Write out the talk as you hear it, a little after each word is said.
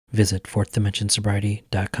Visit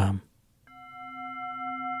fourthdimensionsobriety.com.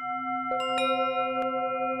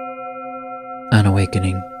 On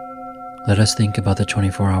awakening, let us think about the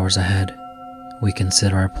 24 hours ahead. We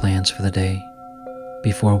consider our plans for the day.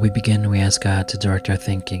 Before we begin, we ask God to direct our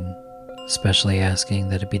thinking, especially asking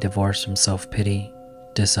that it be divorced from self-pity,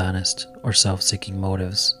 dishonest, or self-seeking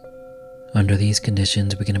motives. Under these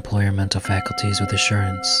conditions, we can employ our mental faculties with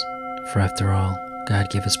assurance, for after all, God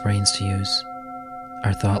gave us brains to use.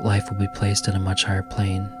 Our thought life will be placed on a much higher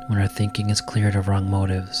plane when our thinking is cleared of wrong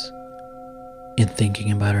motives. In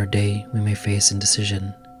thinking about our day, we may face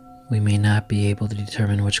indecision. We may not be able to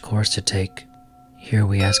determine which course to take. Here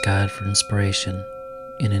we ask God for inspiration,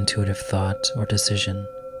 in intuitive thought or decision.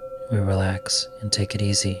 We relax and take it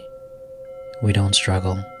easy. We don't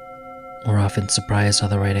struggle. We're often surprised how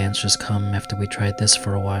the right answers come after we tried this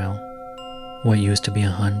for a while. What used to be a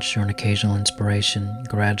hunch or an occasional inspiration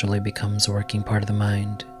gradually becomes a working part of the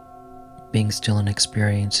mind. Being still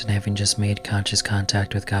inexperienced and having just made conscious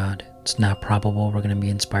contact with God, it's not probable we're going to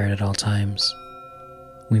be inspired at all times.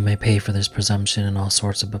 We may pay for this presumption in all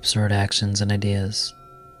sorts of absurd actions and ideas.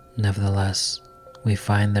 Nevertheless, we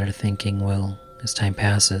find that our thinking will, as time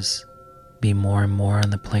passes, be more and more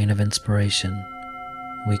on the plane of inspiration.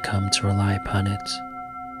 We come to rely upon it.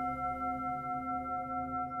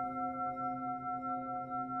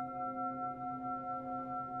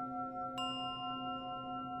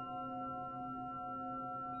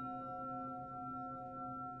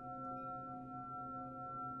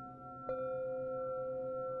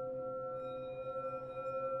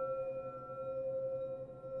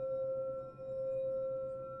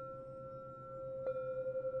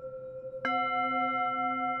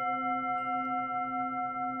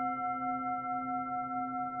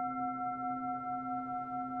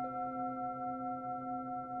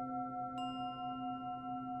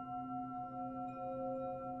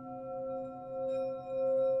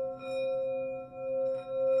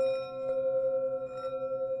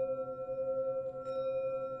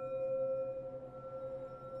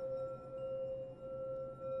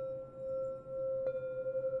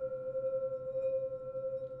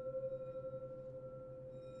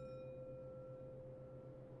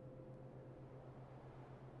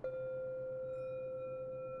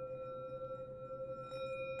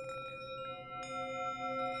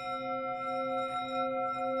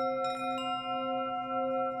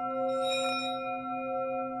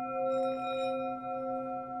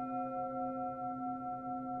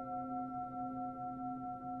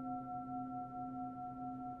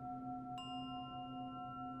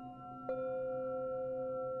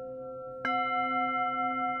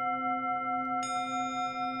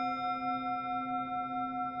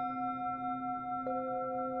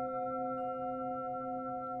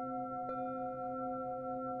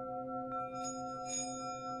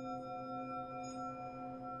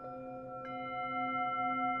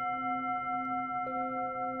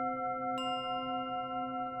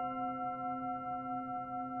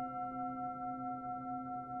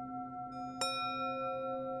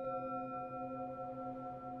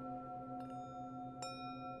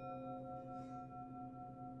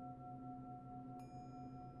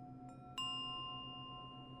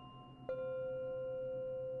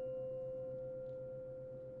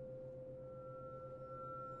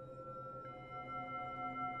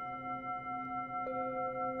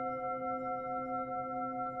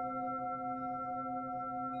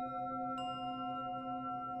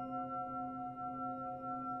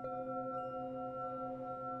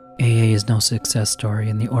 AA is no success story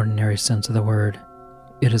in the ordinary sense of the word.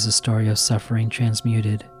 It is a story of suffering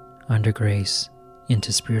transmuted, under grace,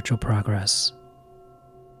 into spiritual progress.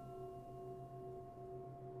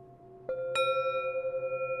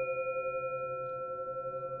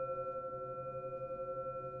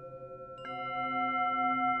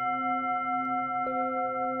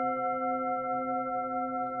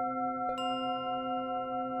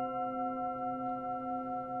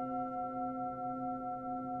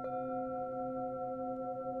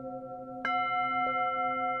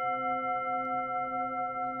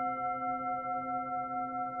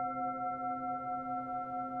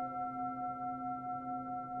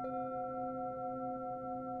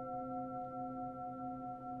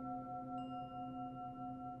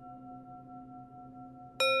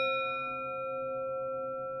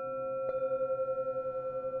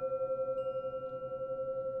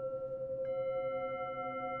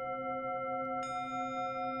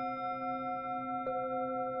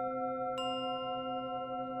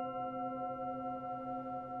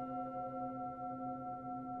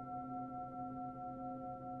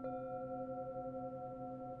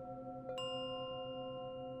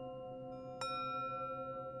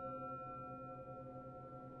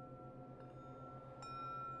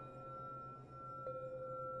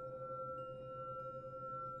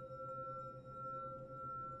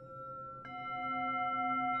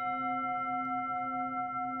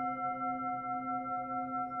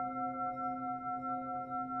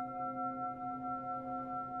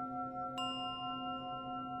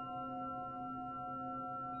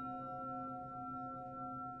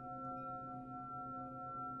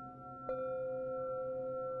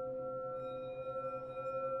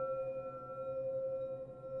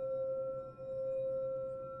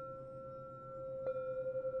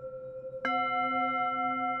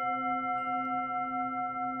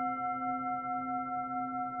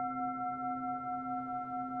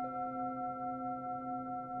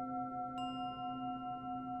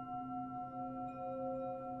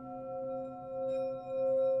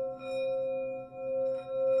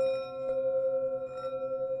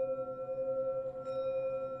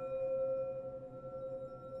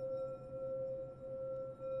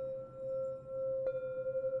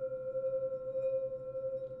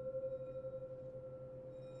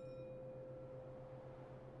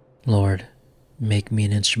 Lord, make me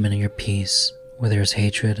an instrument of your peace. Where there is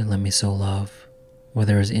hatred, let me sow love. Where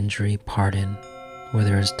there is injury, pardon. Where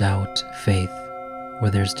there is doubt, faith.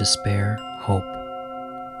 Where there is despair, hope.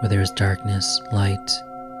 Where there is darkness, light.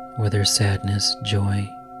 Where there is sadness, joy.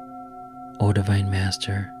 O Divine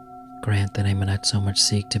Master, grant that I may not so much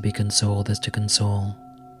seek to be consoled as to console,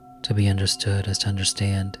 to be understood as to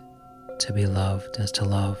understand, to be loved as to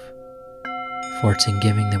love. For it's in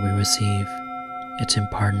giving that we receive, it's in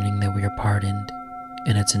pardoning that we are pardoned,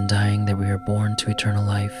 and it's in dying that we are born to eternal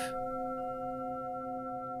life.